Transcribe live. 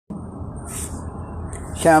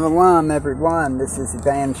Shalom, everyone. This is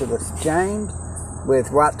Evangelist James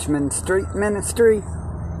with Watchman Street Ministry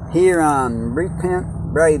here on Repent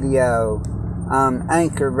Radio, on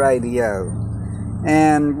Anchor Radio.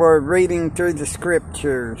 And we're reading through the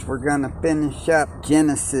scriptures. We're going to finish up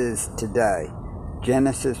Genesis today.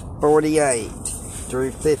 Genesis 48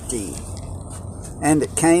 through 50. And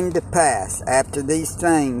it came to pass after these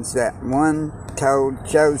things that one told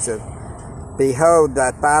Joseph, Behold,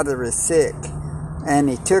 thy father is sick. And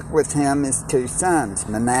he took with him his two sons,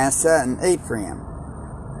 Manasseh and Ephraim.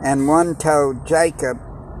 And one told Jacob,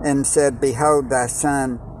 and said, Behold, thy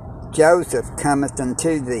son Joseph cometh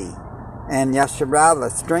unto thee. And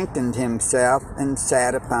Yasharallah strengthened himself, and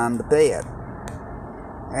sat upon the bed.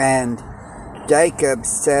 And Jacob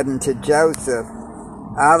said unto Joseph,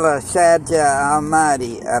 Allah Shaddai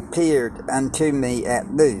Almighty appeared unto me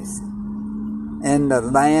at Luz, in the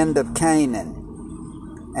land of Canaan,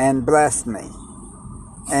 and blessed me.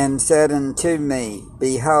 And said unto me,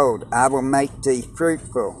 Behold, I will make thee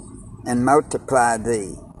fruitful, and multiply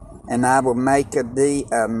thee, and I will make of thee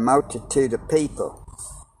a multitude of people,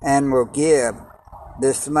 and will give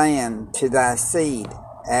this land to thy seed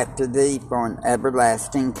after thee for an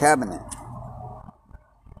everlasting covenant.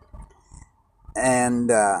 And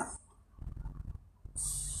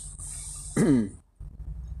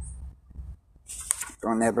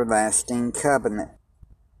for an everlasting covenant.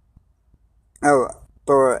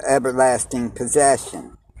 For everlasting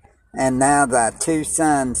possession. And now thy two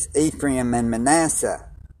sons, Ephraim and Manasseh,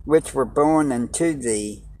 which were born unto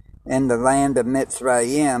thee in the land of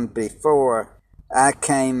Mitzrayim before I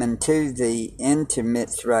came unto thee into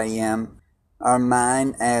Mitzrayim, are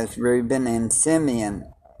mine as Reuben and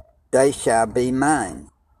Simeon. They shall be mine.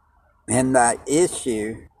 And thy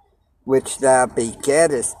issue, which thou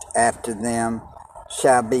begettest after them,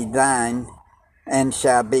 shall be thine, and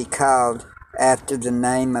shall be called after the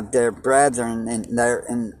name of their brethren and their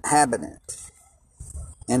inhabitants,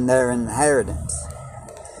 in their inheritance.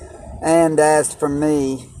 And as for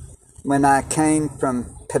me, when I came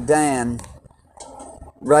from Padan,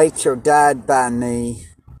 Rachel died by me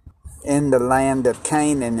in the land of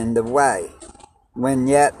Canaan in the way, when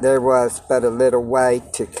yet there was but a little way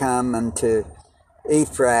to come unto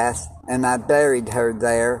Ephrath, and I buried her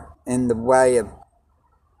there in the way of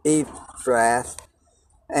Ephrath.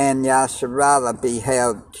 And Yasharallah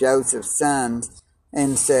beheld Joseph's sons,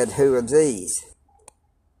 and said, Who are these?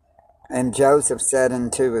 And Joseph said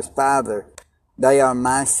unto his father, They are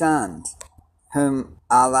my sons, whom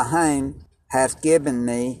Elohim hath given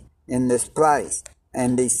me in this place.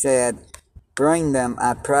 And he said, Bring them,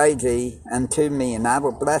 I pray thee, unto me, and I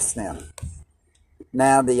will bless them.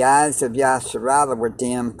 Now the eyes of Yasharallah were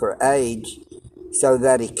dim for age, so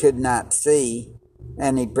that he could not see.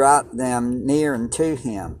 And he brought them near unto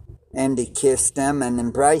him, and he kissed them and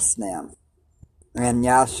embraced them. And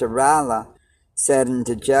Yasharallah said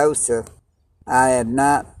unto Joseph, I had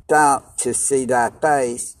not thought to see thy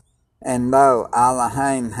face, and lo,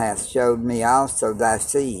 Elohim hath showed me also thy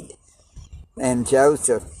seed. And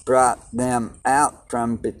Joseph brought them out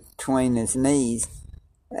from between his knees,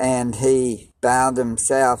 and he bowed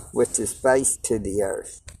himself with his face to the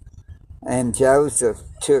earth. And Joseph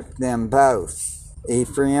took them both,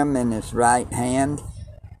 Ephraim in his right hand,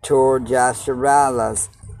 toward Yasharallah's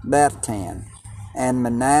left hand, and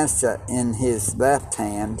Manasseh in his left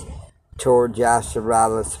hand, toward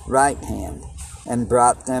Yasharallah's right hand, and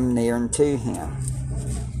brought them near unto him.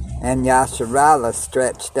 And Yasharallah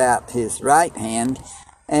stretched out his right hand,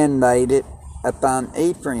 and laid it upon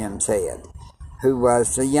Ephraim's head, who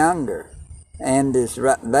was the younger, and his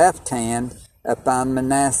left hand upon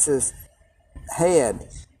Manasseh's head,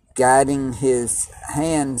 guiding his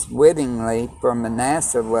hands wittingly, for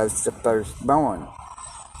Manasseh was the firstborn.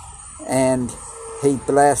 And he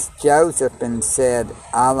blessed Joseph and said,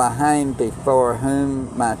 Elohim, before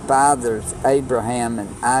whom my fathers Abraham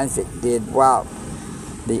and Isaac did walk,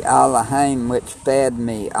 the Elohim which fed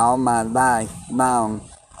me all my life long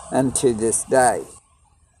unto this day,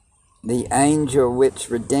 the angel which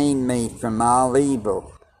redeemed me from all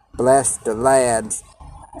evil, bless the lads,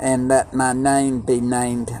 and let my name be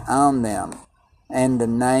named on them, and the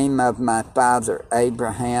name of my father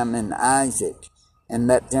Abraham and Isaac, and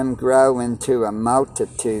let them grow into a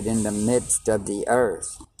multitude in the midst of the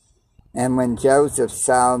earth. And when Joseph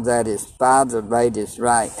saw that his father laid his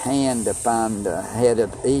right hand upon the head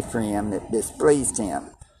of Ephraim, it displeased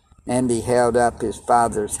him, and he held up his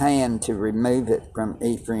father's hand to remove it from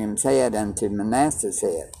Ephraim's head unto Manasseh's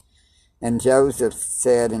head. And Joseph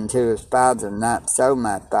said unto his father, Not so,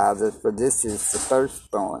 my father, for this is the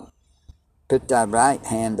firstborn. Put thy right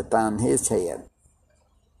hand upon his head.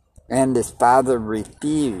 And his father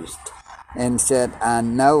refused and said, I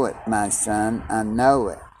know it, my son, I know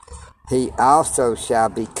it. He also shall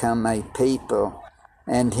become a people,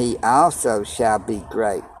 and he also shall be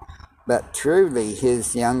great. But truly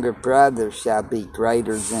his younger brother shall be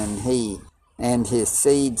greater than he, and his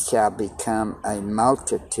seed shall become a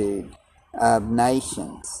multitude of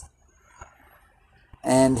nations.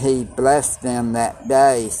 And he blessed them that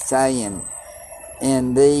day, saying,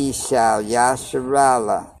 In thee shall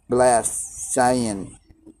Yasharallah bless, saying,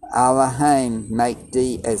 Elohim make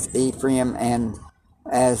thee as Ephraim and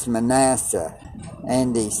as Manasseh.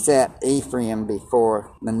 And he set Ephraim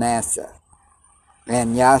before Manasseh.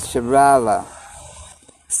 And Yasharallah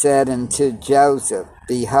said unto Joseph,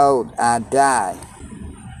 Behold, I die,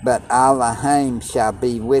 but Elohim shall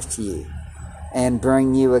be with you, and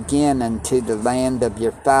bring you again into the land of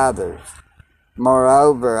your fathers.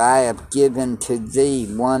 Moreover, I have given to thee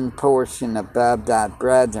one portion above thy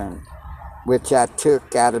brethren, which I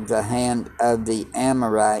took out of the hand of the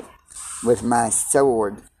Amorite with my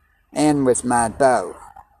sword and with my bow.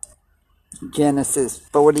 Genesis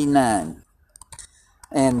 49.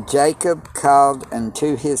 And Jacob called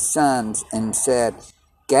unto his sons and said,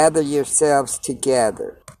 Gather yourselves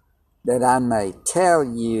together, that I may tell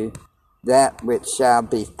you that which shall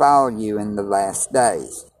befall you in the last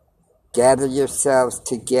days. Gather yourselves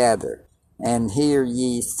together, and hear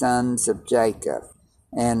ye sons of Jacob,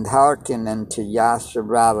 and hearken unto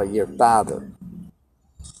Yasharallah your father.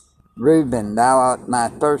 Reuben, thou art my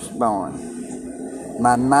firstborn,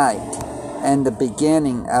 my might, and the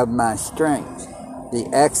beginning of my strength, the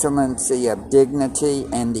excellency of dignity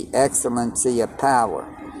and the excellency of power.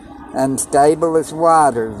 Unstable as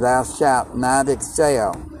water thou shalt not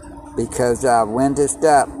excel, because thou wentest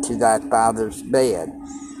up to thy father's bed,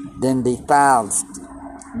 then defiledst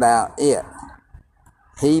thou it.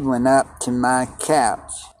 He went up to my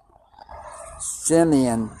couch.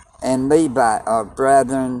 Simeon and Levi are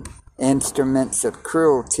brethren, instruments of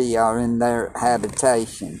cruelty are in their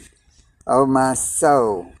habitation. O my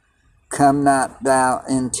soul, come not thou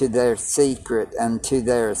into their secret, unto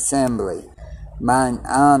their assembly. Mine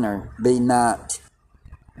honor be not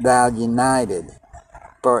thou united.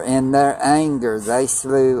 For in their anger they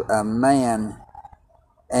slew a man,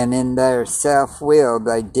 and in their self-will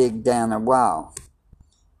they dig down a wall.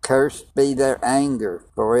 Cursed be their anger,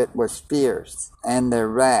 for it was fierce, and their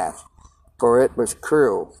wrath, for it was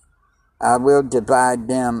cruel. I will divide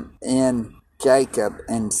them in Jacob,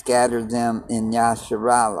 and scatter them in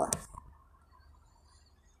Yasharallah.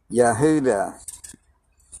 Yehuda,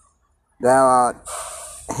 thou art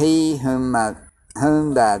he whom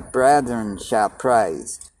thy brethren shall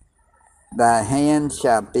praise. Thy hand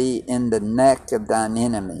shall be in the neck of thine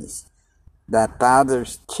enemies. Thy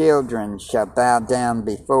father's children shall bow down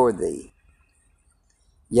before thee.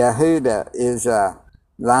 Yehuda is a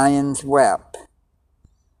lion's whelp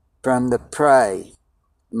from the prey.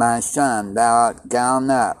 My son, thou art gone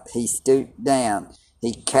up. He stooped down.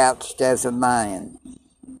 He couched as a lion,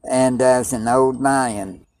 and as an old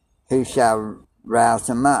lion, who shall rouse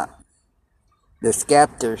him up? The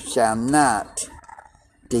scepter shall not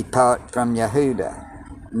depart from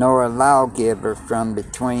Yehuda, nor a lawgiver from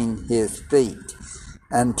between his feet,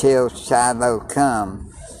 until Shiloh come,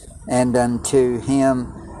 and unto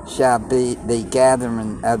him shall be the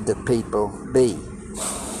gathering of the people be.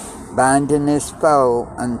 Binding his foal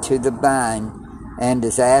unto the vine, and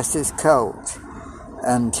his ass's colt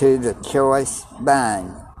unto the choice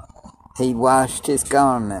vine. He washed his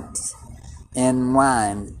garments in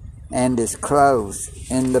wine, and his clothes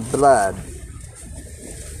in the blood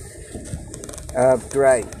of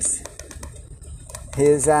grapes.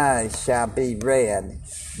 His eyes shall be red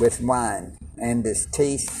with wine, and his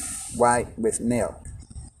teeth white with milk.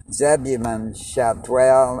 Zebulun shall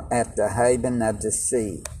dwell at the haven of the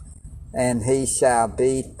sea, and he shall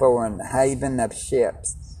be for an haven of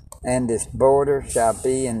ships, and his border shall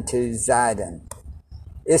be into Zidon.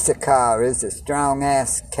 Issachar is a strong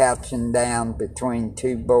ass couching down between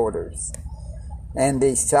two borders. And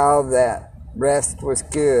he saw that rest was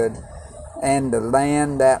good, and the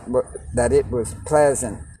land that it was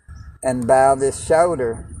pleasant, and bowed his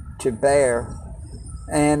shoulder to bear,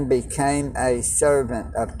 and became a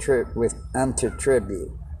servant of unto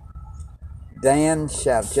tribute. Dan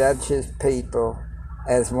shall judge his people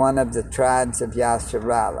as one of the tribes of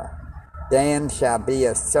Yasharallah. Dan shall be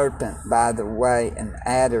a serpent by the way, an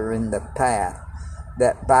adder in the path,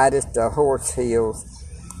 that biteth the horse heels,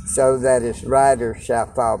 so that his rider shall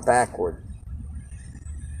fall backward.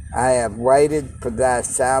 I have waited for thy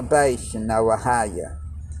salvation, O Ahiah.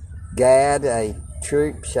 Gad, a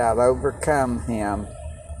troop shall overcome him,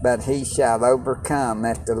 but he shall overcome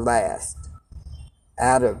at the last.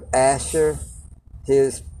 Out of Asher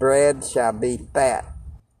his bread shall be fat,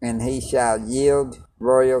 and he shall yield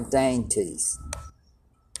royal dainties.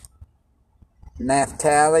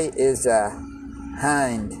 Naphtali is a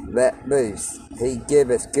hind let loose, he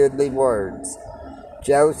giveth goodly words.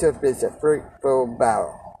 Joseph is a fruitful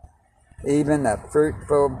bow, even a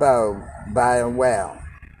fruitful bow by a well,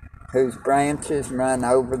 whose branches run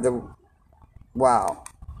over the wall.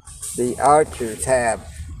 The archers have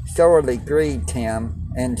sorely grieved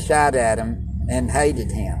him, and shot at him, and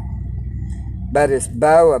hated him. But his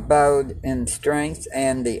bow abode in strength,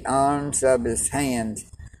 and the arms of his hands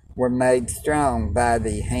were made strong by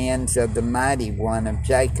the hands of the mighty one of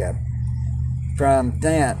Jacob. From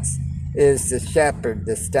thence is the shepherd,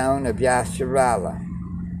 the stone of Yasharallah,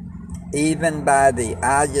 even by the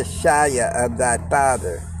Ayashiah of thy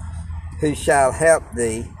father, who shall help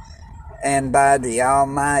thee, and by the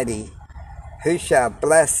Almighty, who shall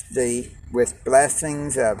bless thee with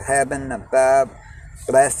blessings of heaven above,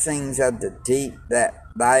 blessings of the deep that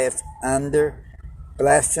lieth under,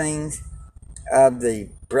 blessings of the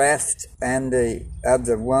breast and of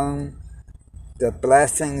the womb. The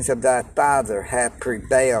blessings of thy father have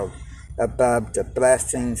prevailed above the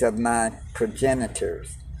blessings of my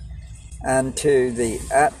progenitors. Unto the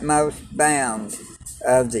utmost bounds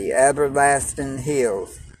of the everlasting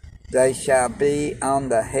hills they shall be on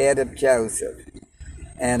the head of Joseph,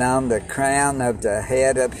 and on the crown of the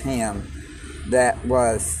head of him that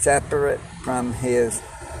was separate from his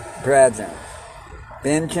brethren.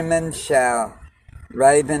 Benjamin shall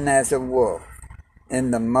raven as a wolf.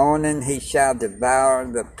 In the morning he shall devour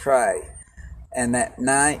the prey, and at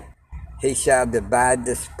night he shall divide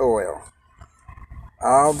the spoil.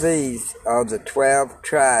 All these are the 12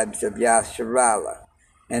 tribes of Yasharallah,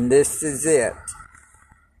 and this is it,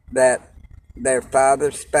 that their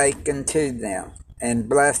father spake unto them, and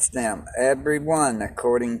blessed them, every one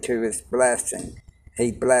according to his blessing.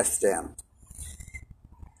 He blessed them.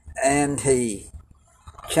 And he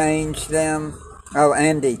charged them,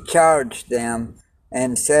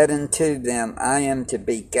 and said unto them, I am to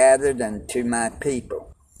be gathered unto my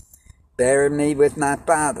people. Bury me with my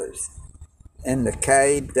fathers in the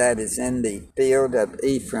cave that is in the field of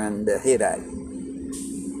Ephron the Hittite.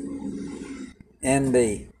 In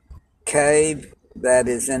the cave that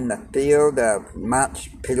is in the field of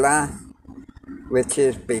Machpelah, which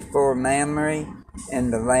is before Mamre,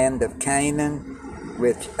 in the land of Canaan,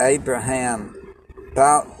 which Abraham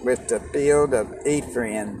bought with the field of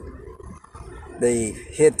Ephron the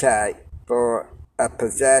Hittite for a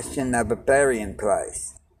possession of a burying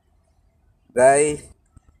place.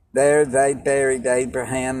 There they buried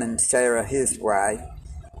Abraham and Sarah his wife.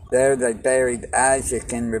 There they buried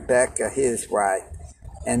Isaac and Rebekah his wife.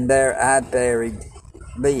 And there I buried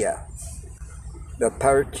Leah. The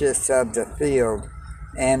purchase of the field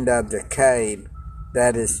and of the cave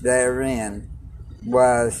that is therein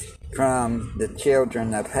was from the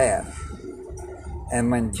children of Heth.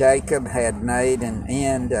 And when Jacob had made an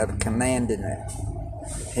end of commanding it,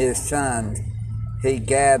 his sons, he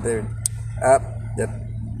gathered up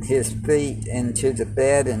his feet into the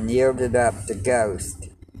bed and yielded up the ghost,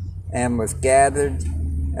 and was gathered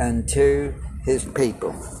unto his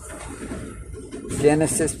people.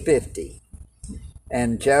 Genesis 50.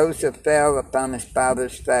 And Joseph fell upon his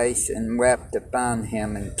father's face and wept upon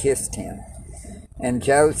him and kissed him. And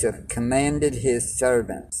Joseph commanded his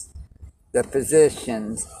servants, the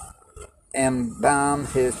physicians, to embalm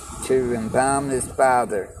his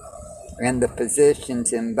father, and the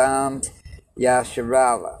physicians embalmed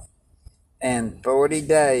Yasharallah. And 40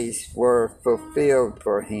 days were fulfilled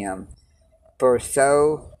for him, for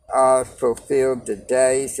so are fulfilled the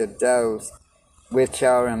days of those which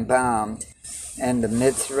are embalmed. And the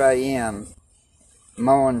Mitzrayim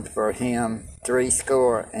mourned for him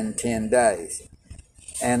 70 days.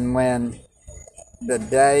 And when the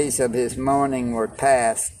days of his mourning were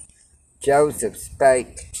past, Joseph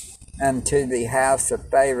spake unto the house of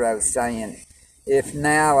Pharaoh, saying, If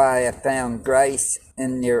now I have found grace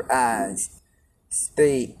in your eyes,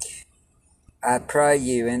 speak, I pray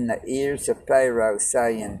you, in the ears of Pharaoh,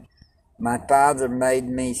 saying, My father made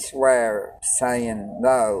me swear, saying,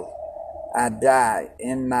 Lo, I die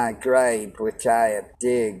in my grave which I have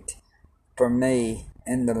digged for me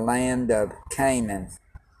in the land of Canaan.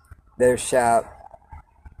 There shalt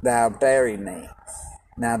thou bury me.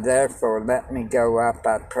 Now therefore let me go up,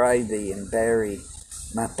 I pray thee, and bury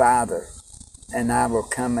my father, and I will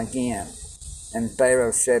come again. And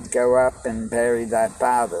Pharaoh said, Go up and bury thy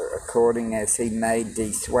father, according as he made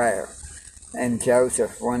thee swear. And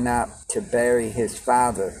Joseph went up to bury his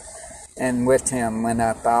father, And with him went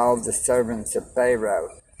up all the servants of Pharaoh,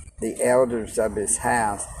 the elders of his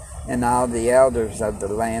house, and all the elders of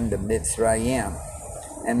the land of Mitzrayim,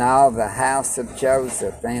 and all the house of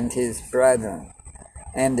Joseph and his brethren,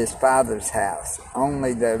 and his father's house,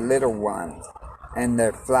 only their little ones, and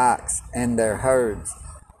their flocks, and their herds,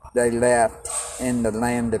 they left in the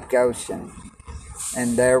land of Goshen.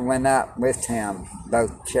 And there went up with him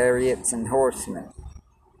both chariots and horsemen,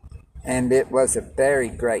 and it was a very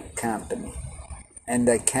great company. And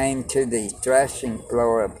they came to the threshing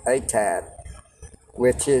floor of Atad,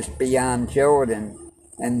 which is beyond Jordan,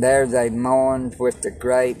 and there they mourned with a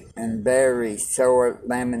great and very sore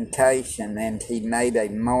lamentation, and he made a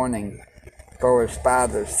mourning for his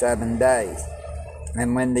father 7 days.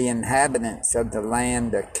 And when the inhabitants of the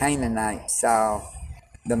land of Canaanite saw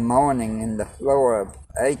the mourning in the floor of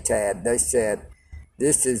Atad, they said,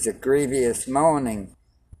 "This is a grievous mourning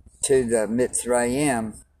to the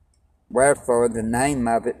Mitzrayim." Wherefore the name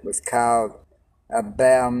of it was called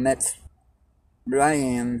Abel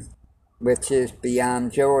Mitzrayim, which is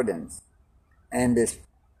beyond Jordan. And his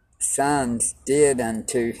sons did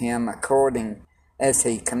unto him according as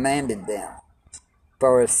he commanded them.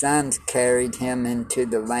 For his sons carried him into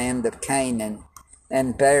the land of Canaan,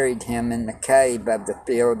 and buried him in the cave of the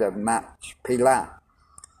field of Machpelah,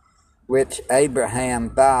 which Abraham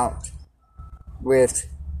bought with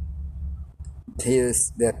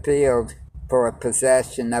the field for a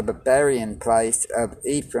possession of a burying place of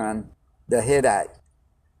Ephron the Hittite,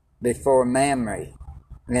 before Mamre.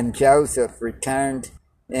 And Joseph returned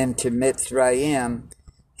into Mitzrayim,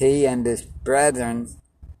 he and his brethren,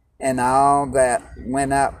 and all that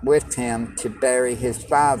went up with him to bury his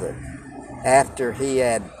father, after he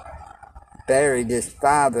had buried his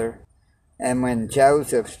father. And when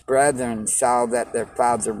Joseph's brethren saw that their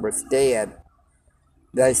father was dead,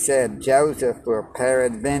 they said, "Joseph will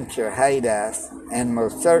peradventure hate us, and will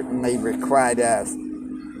certainly requite us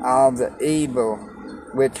all the evil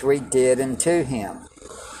which we did unto him."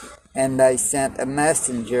 And they sent a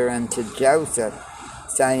messenger unto Joseph,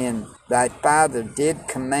 saying, "Thy father did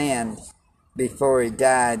command before he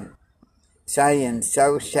died, saying,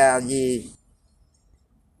 So shall ye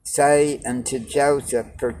say unto Joseph,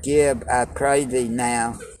 Forgive, I pray thee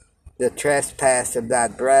now, the trespass of thy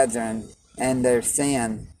brethren, and their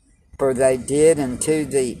sin, for they did unto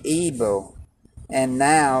thee evil. And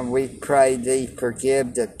now we pray thee,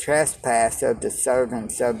 forgive the trespass of the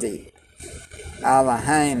servants of the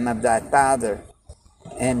Elohim of thy father."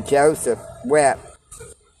 And Joseph wept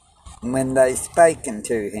when they spake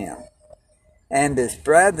unto him. And his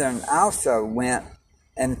brethren also went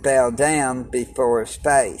and fell down before his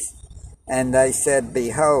face. And they said,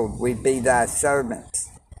 "Behold, we be thy servants."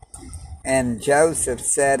 And Joseph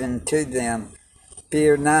said unto them,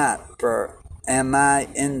 "Fear not, for am I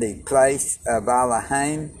in the place of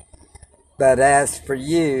Elohim? But as for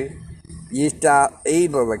you, ye thought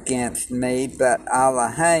evil against me, but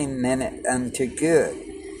Elohim meant it unto good,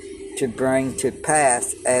 to bring to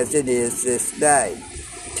pass as it is this day,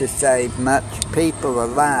 to save much people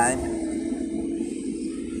alive.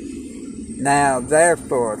 Now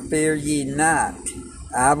therefore fear ye not,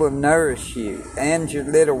 I will nourish you and your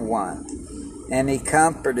little ones." And he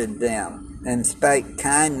comforted them, and spake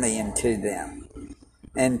kindly unto them.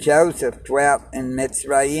 And Joseph dwelt in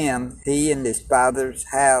Mitzrayim, he and his father's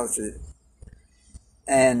houses.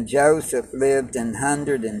 And Joseph lived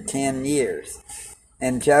 110 years.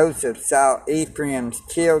 And Joseph saw Ephraim's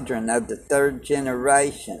children of the 3rd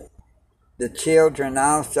generation. The children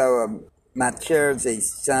also of Machir,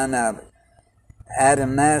 son of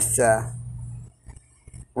Adamasa,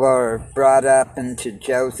 were brought up into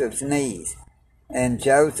Joseph's knees. And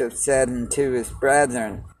Joseph said unto his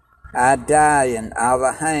brethren, "I die, and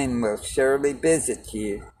Elohim will surely visit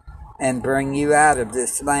you, and bring you out of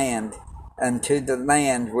this land, unto the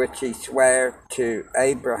land which he sware to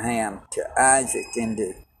Abraham, to Isaac, and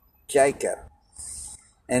to Jacob."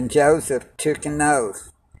 And Joseph took an oath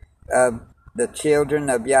of the children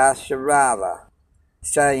of Yasharallah,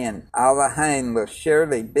 saying, "Elohim will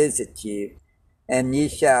surely visit you, and ye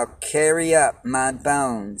shall carry up my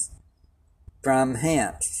bones from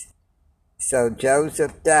hence." So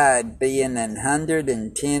Joseph died, being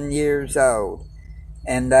 110 years old,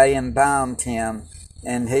 and they embalmed him,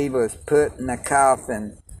 and he was put in a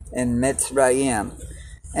coffin in Mitzrayim.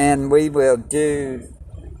 And we will do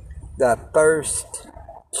the first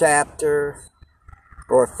chapter,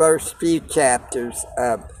 or first few chapters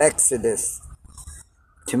of Exodus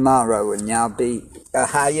tomorrow, and y'all be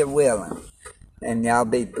Ahaya willing, and y'all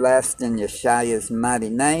be blessed in Yeshua's mighty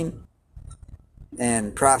name.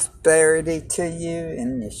 and prosperity to you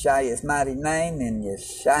in Yeshua's mighty name, in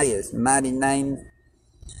Yeshua's mighty name.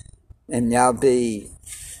 And y'all be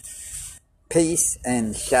peace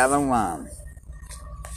and shalom.